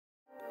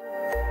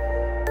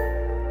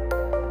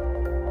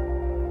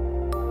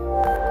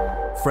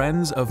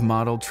Friends of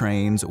model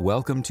trains,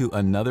 welcome to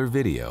another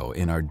video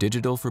in our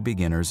Digital for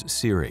Beginners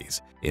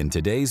series. In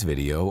today's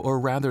video, or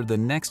rather the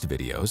next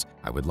videos,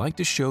 I would like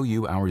to show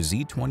you our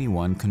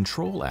Z21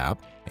 Control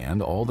app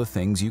and all the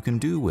things you can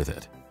do with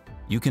it.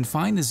 You can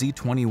find the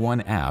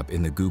Z21 app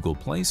in the Google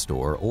Play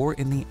Store or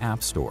in the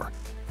App Store.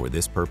 For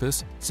this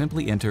purpose,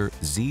 simply enter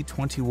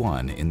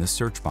Z21 in the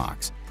search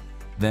box.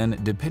 Then,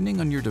 depending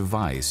on your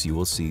device, you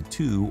will see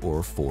 2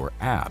 or 4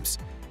 apps.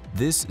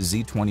 This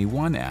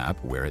Z21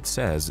 app, where it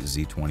says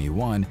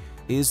Z21,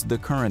 is the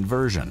current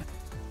version.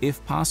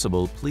 If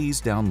possible, please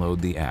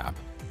download the app.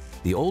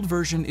 The old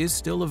version is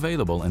still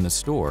available in the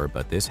store,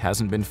 but this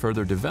hasn't been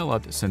further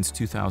developed since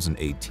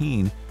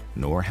 2018,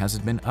 nor has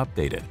it been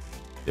updated.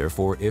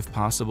 Therefore, if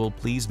possible,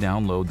 please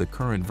download the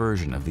current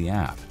version of the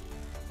app.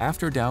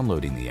 After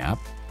downloading the app,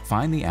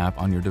 find the app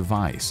on your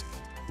device.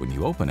 When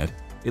you open it,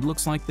 it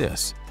looks like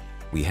this.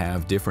 We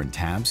have different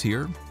tabs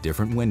here,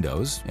 different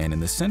windows, and in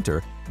the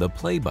center, the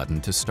play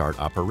button to start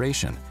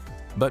operation.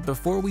 But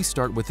before we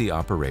start with the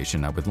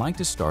operation, I would like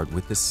to start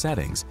with the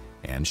settings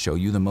and show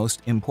you the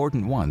most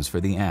important ones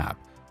for the app.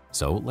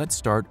 So let's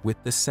start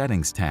with the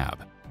Settings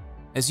tab.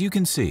 As you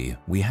can see,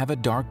 we have a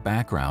dark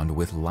background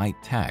with light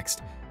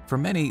text. For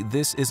many,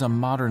 this is a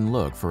modern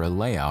look for a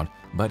layout,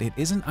 but it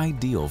isn't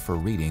ideal for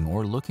reading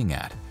or looking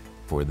at.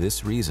 For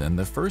this reason,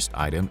 the first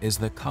item is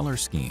the color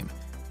scheme.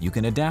 You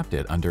can adapt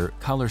it under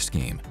Color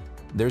Scheme.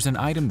 There's an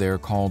item there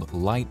called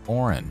Light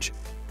Orange.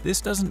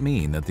 This doesn't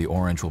mean that the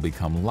orange will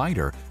become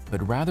lighter,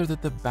 but rather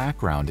that the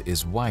background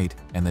is white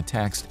and the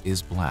text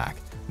is black,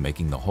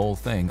 making the whole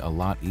thing a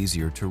lot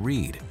easier to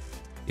read.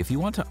 If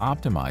you want to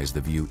optimize the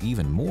view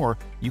even more,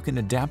 you can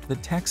adapt the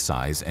text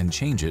size and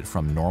change it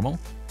from normal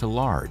to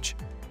large.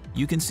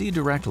 You can see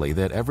directly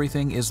that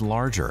everything is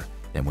larger,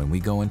 and when we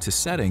go into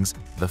settings,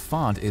 the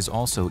font is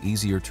also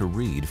easier to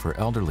read for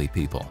elderly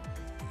people.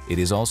 It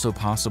is also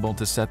possible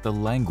to set the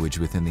language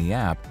within the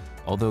app,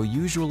 although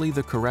usually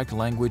the correct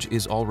language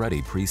is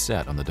already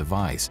preset on the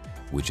device,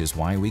 which is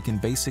why we can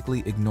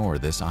basically ignore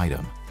this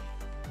item.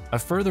 A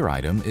further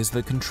item is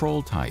the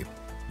control type.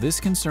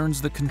 This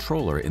concerns the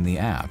controller in the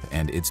app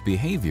and its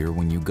behavior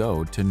when you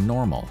go to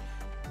Normal.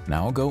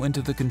 Now go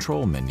into the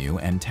Control menu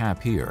and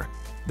tap here.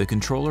 The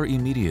controller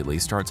immediately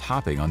starts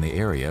hopping on the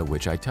area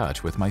which I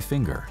touch with my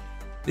finger.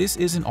 This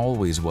isn't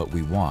always what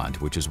we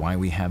want, which is why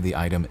we have the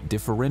item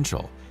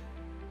Differential.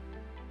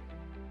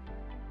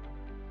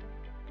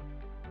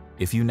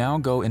 If you now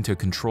go into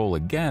Control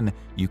again,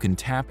 you can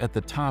tap at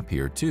the top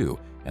here too,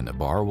 and the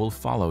bar will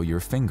follow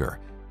your finger.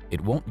 It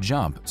won't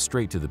jump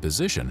straight to the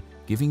position,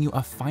 giving you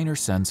a finer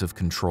sense of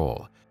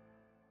control.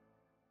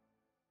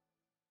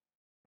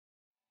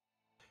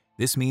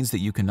 This means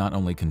that you can not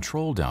only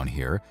control down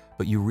here,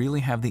 but you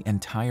really have the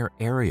entire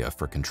area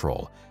for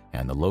control,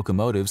 and the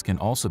locomotives can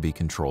also be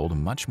controlled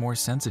much more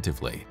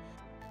sensitively.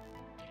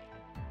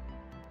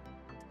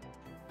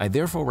 I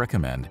therefore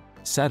recommend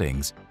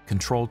Settings,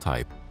 Control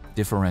Type,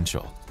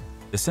 Differential.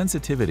 The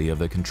sensitivity of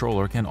the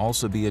controller can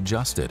also be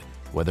adjusted,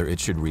 whether it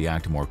should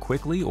react more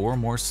quickly or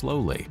more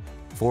slowly.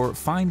 For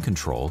fine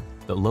control,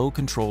 the low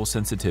control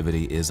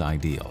sensitivity is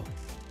ideal.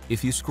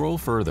 If you scroll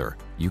further,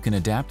 you can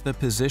adapt the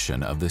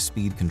position of the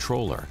speed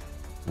controller.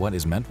 What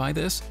is meant by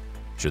this?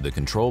 Should the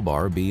control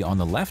bar be on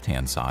the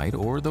left-hand side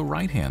or the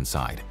right-hand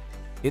side?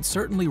 It's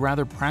certainly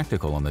rather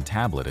practical on the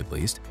tablet at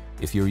least.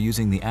 If you're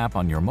using the app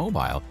on your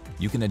mobile,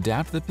 you can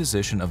adapt the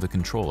position of the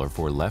controller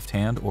for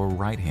left-hand or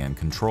right-hand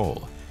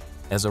control.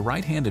 As a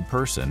right-handed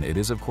person, it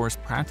is of course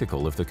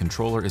practical if the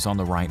controller is on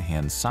the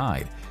right-hand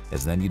side,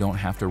 as then you don't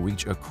have to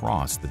reach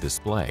across the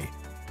display.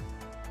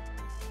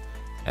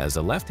 As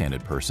a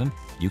left-handed person,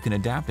 you can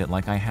adapt it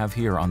like I have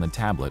here on the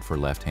tablet for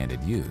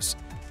left-handed use.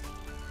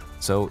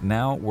 So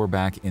now we're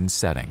back in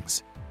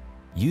Settings.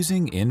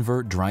 Using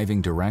Invert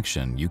Driving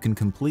Direction, you can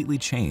completely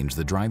change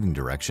the driving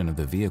direction of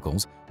the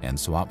vehicles and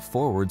swap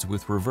forwards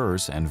with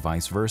reverse and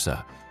vice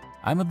versa.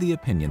 I'm of the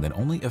opinion that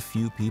only a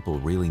few people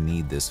really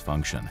need this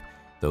function.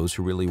 Those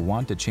who really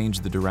want to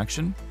change the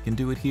direction can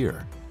do it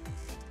here.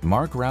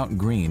 Mark route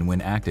green when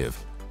active.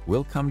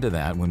 We'll come to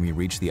that when we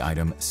reach the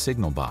item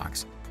Signal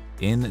Box.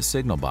 In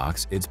Signal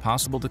Box, it's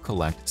possible to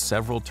collect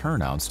several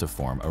turnouts to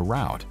form a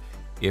route.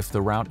 If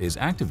the route is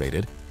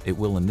activated, it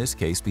will in this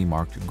case be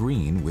marked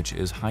green, which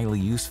is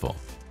highly useful.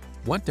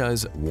 What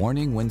does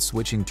warning when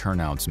switching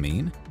turnouts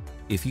mean?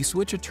 If you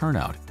switch a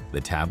turnout, the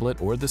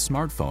tablet or the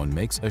smartphone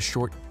makes a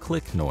short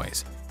click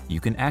noise. You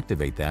can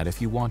activate that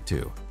if you want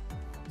to.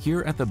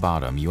 Here at the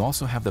bottom, you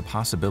also have the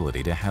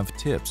possibility to have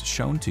tips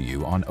shown to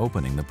you on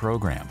opening the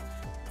program.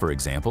 For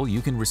example,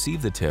 you can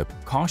receive the tip,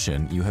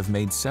 "Caution, you have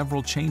made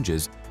several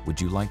changes. Would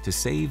you like to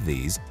save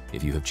these?"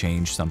 if you have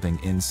changed something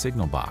in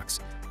Signal Box.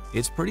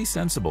 It's pretty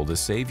sensible to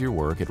save your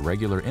work at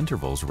regular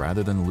intervals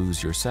rather than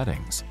lose your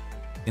settings.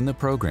 In the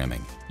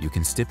programming, you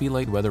can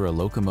stipulate whether a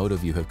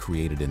locomotive you have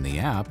created in the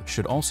app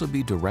should also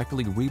be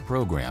directly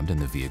reprogrammed in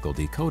the vehicle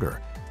decoder,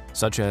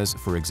 such as,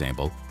 for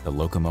example, the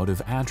locomotive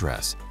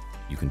address.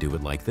 You can do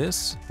it like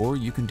this, or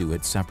you can do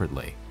it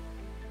separately.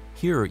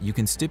 Here, you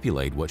can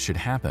stipulate what should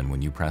happen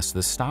when you press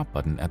the stop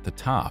button at the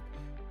top.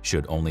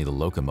 Should only the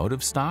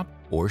locomotive stop,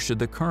 or should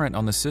the current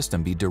on the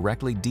system be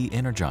directly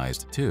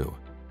de-energized too?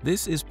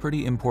 This is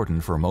pretty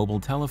important for mobile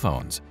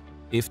telephones.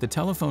 If the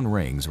telephone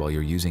rings while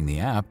you're using the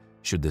app,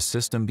 should the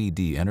system be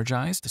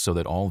de-energized so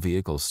that all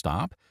vehicles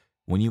stop?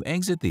 When you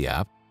exit the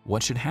app,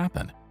 what should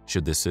happen?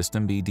 Should the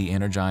system be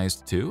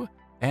de-energized too?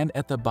 And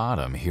at the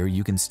bottom here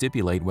you can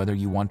stipulate whether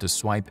you want to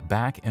swipe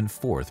back and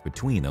forth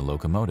between the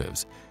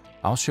locomotives.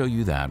 I'll show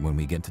you that when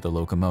we get to the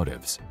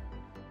locomotives.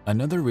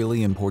 Another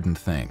really important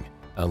thing,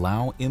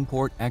 allow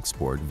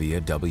import-export via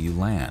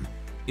WLAN.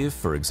 If,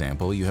 for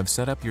example, you have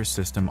set up your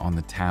system on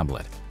the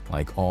tablet,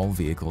 like all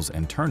vehicles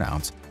and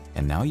turnouts,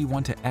 and now you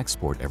want to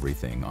export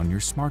everything on your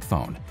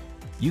smartphone.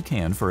 You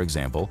can, for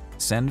example,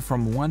 send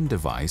from one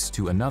device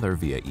to another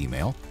via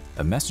email,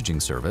 a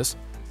messaging service,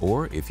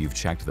 or if you've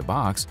checked the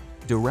box,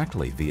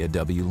 directly via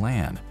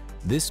WLAN.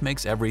 This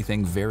makes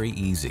everything very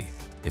easy.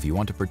 If you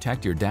want to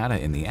protect your data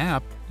in the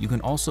app, you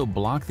can also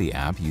block the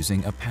app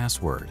using a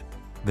password.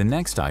 The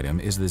next item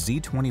is the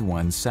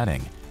Z21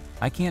 setting.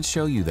 I can't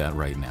show you that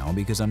right now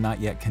because I'm not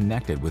yet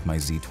connected with my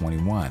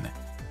Z21.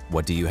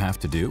 What do you have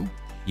to do?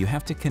 You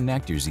have to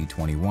connect your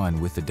Z21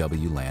 with the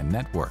WLAN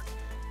network.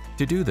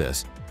 To do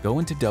this, go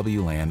into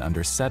WLAN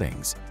under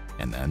Settings,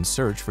 and then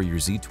search for your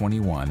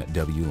Z21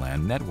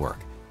 WLAN network.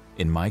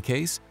 In my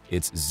case,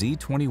 it's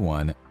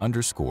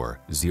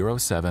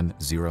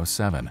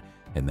Z21_0707,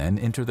 and then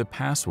enter the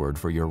password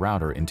for your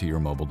router into your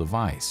mobile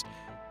device.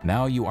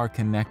 Now you are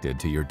connected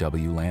to your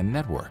WLAN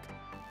network.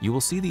 You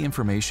will see the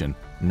information,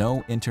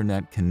 No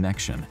Internet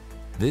Connection.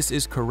 This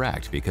is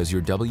correct because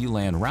your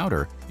WLAN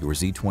router, your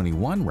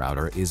Z21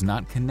 router, is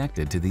not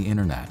connected to the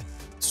internet.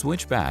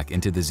 Switch back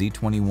into the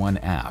Z21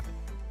 app.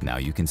 Now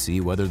you can see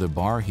whether the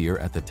bar here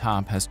at the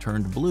top has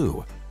turned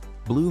blue.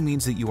 Blue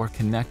means that you are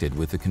connected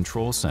with the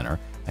control center,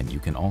 and you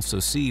can also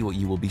see what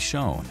you will be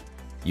shown.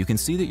 You can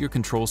see that your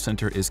control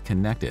center is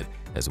connected,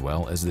 as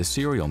well as the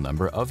serial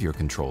number of your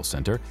control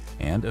center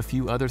and a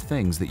few other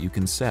things that you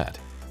can set.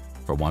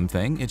 For one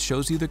thing, it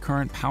shows you the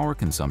current power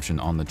consumption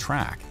on the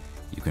track.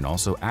 You can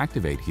also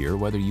activate here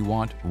whether you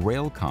want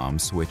Railcom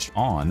switched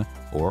on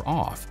or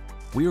off.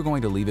 We are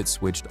going to leave it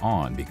switched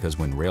on because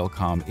when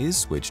Railcom is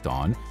switched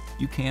on,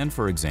 you can,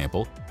 for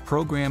example,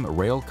 program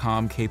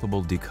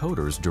Railcom-capable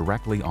decoders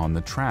directly on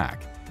the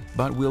track.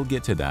 But we'll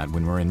get to that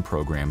when we're in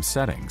Program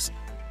Settings.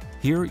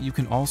 Here you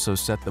can also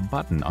set the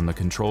button on the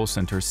control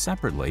center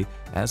separately,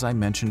 as I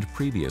mentioned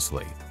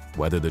previously,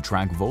 whether the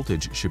track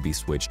voltage should be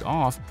switched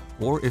off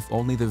or if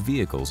only the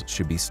vehicles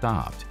should be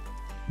stopped.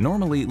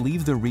 Normally,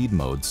 leave the read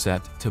mode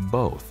set to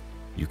both.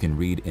 You can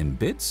read in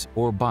bits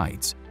or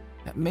bytes.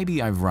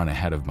 Maybe I've run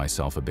ahead of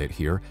myself a bit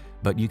here,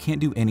 but you can't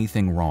do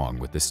anything wrong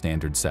with the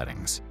standard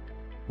settings.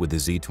 With the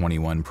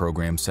Z21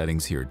 program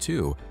settings here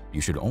too,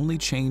 you should only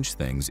change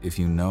things if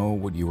you know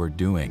what you are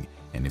doing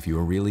and if you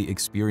are really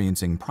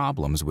experiencing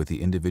problems with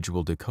the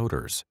individual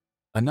decoders.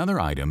 Another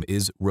item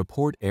is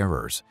Report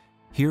Errors.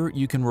 Here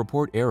you can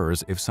report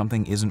errors if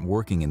something isn't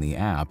working in the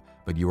app,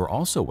 but you are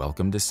also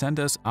welcome to send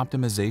us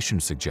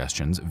optimization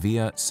suggestions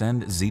via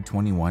Send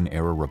Z21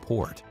 Error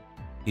Report.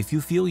 If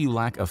you feel you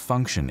lack a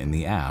function in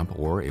the app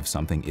or if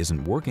something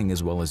isn't working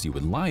as well as you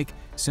would like,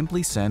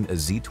 simply send a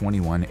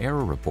Z21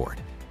 Error Report.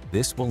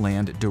 This will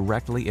land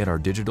directly at our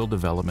digital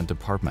development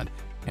department,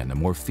 and the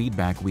more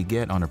feedback we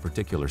get on a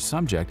particular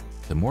subject,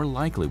 the more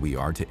likely we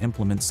are to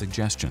implement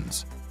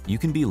suggestions. You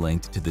can be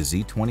linked to the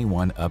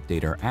Z21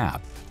 Updater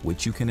app,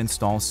 which you can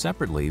install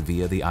separately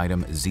via the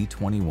item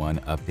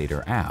Z21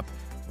 Updater app,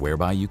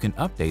 whereby you can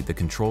update the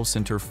control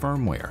center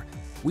firmware.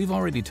 We've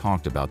already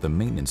talked about the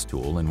maintenance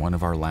tool in one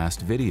of our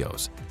last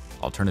videos.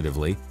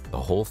 Alternatively, the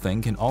whole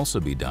thing can also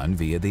be done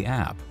via the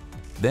app.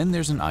 Then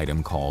there's an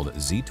item called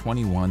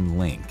Z21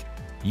 Link.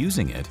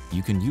 Using it,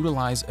 you can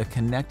utilize a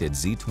connected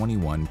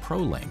Z21 Pro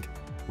Link.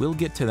 We'll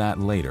get to that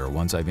later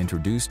once I've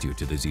introduced you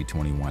to the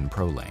Z21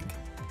 Pro Link.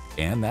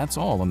 And that's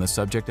all on the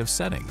subject of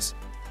settings.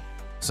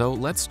 So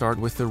let's start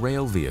with the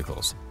rail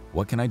vehicles.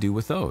 What can I do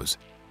with those?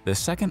 The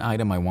second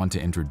item I want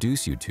to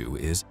introduce you to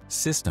is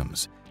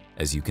Systems.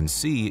 As you can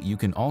see, you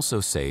can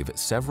also save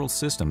several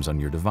systems on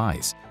your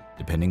device,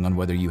 depending on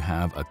whether you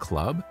have a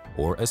club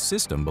or a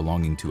system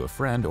belonging to a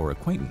friend or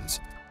acquaintance.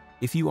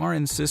 If you are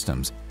in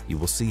Systems, you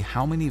will see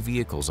how many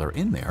vehicles are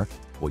in there,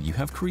 what you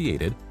have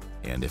created,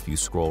 and if you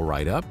scroll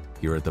right up,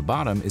 here at the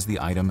bottom is the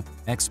item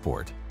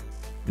Export.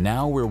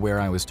 Now we're where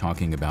I was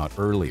talking about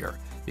earlier,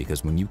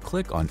 because when you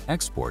click on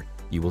Export,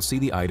 you will see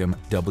the item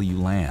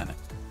WLAN.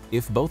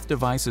 If both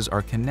devices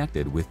are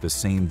connected with the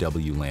same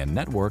WLAN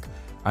network,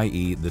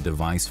 i.e. the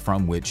device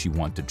from which you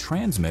want to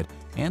transmit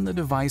and the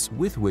device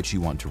with which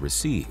you want to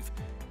receive,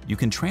 you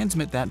can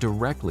transmit that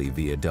directly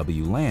via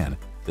WLAN,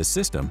 the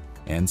system,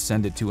 and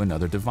send it to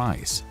another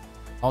device.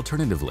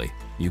 Alternatively,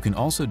 you can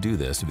also do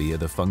this via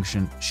the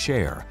function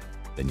Share.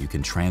 Then you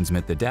can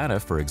transmit the data,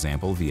 for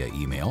example, via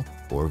email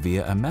or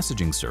via a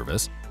messaging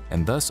service,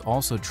 and thus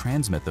also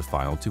transmit the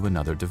file to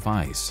another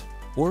device.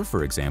 Or,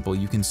 for example,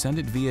 you can send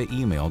it via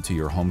email to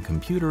your home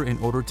computer in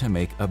order to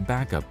make a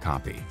backup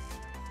copy.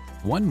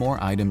 One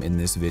more item in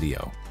this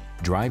video,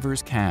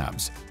 Driver's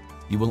Cabs.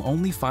 You will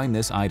only find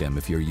this item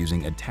if you're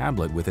using a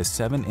tablet with a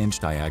 7-inch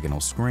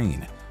diagonal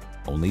screen.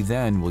 Only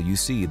then will you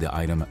see the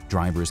item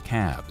driver's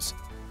cabs.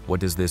 What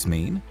does this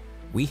mean?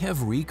 We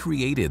have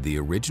recreated the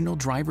original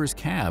driver's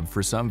cab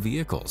for some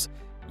vehicles.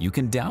 You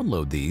can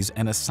download these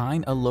and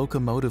assign a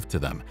locomotive to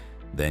them.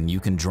 Then you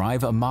can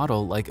drive a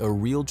model like a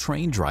real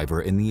train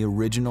driver in the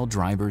original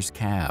driver's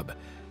cab.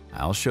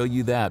 I'll show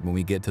you that when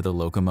we get to the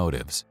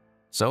locomotives.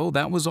 So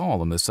that was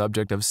all on the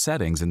subject of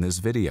settings in this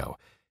video.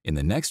 In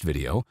the next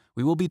video,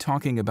 we will be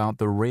talking about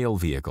the rail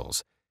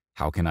vehicles.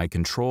 How can I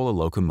control a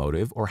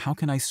locomotive, or how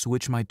can I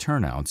switch my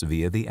turnouts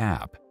via the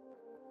app?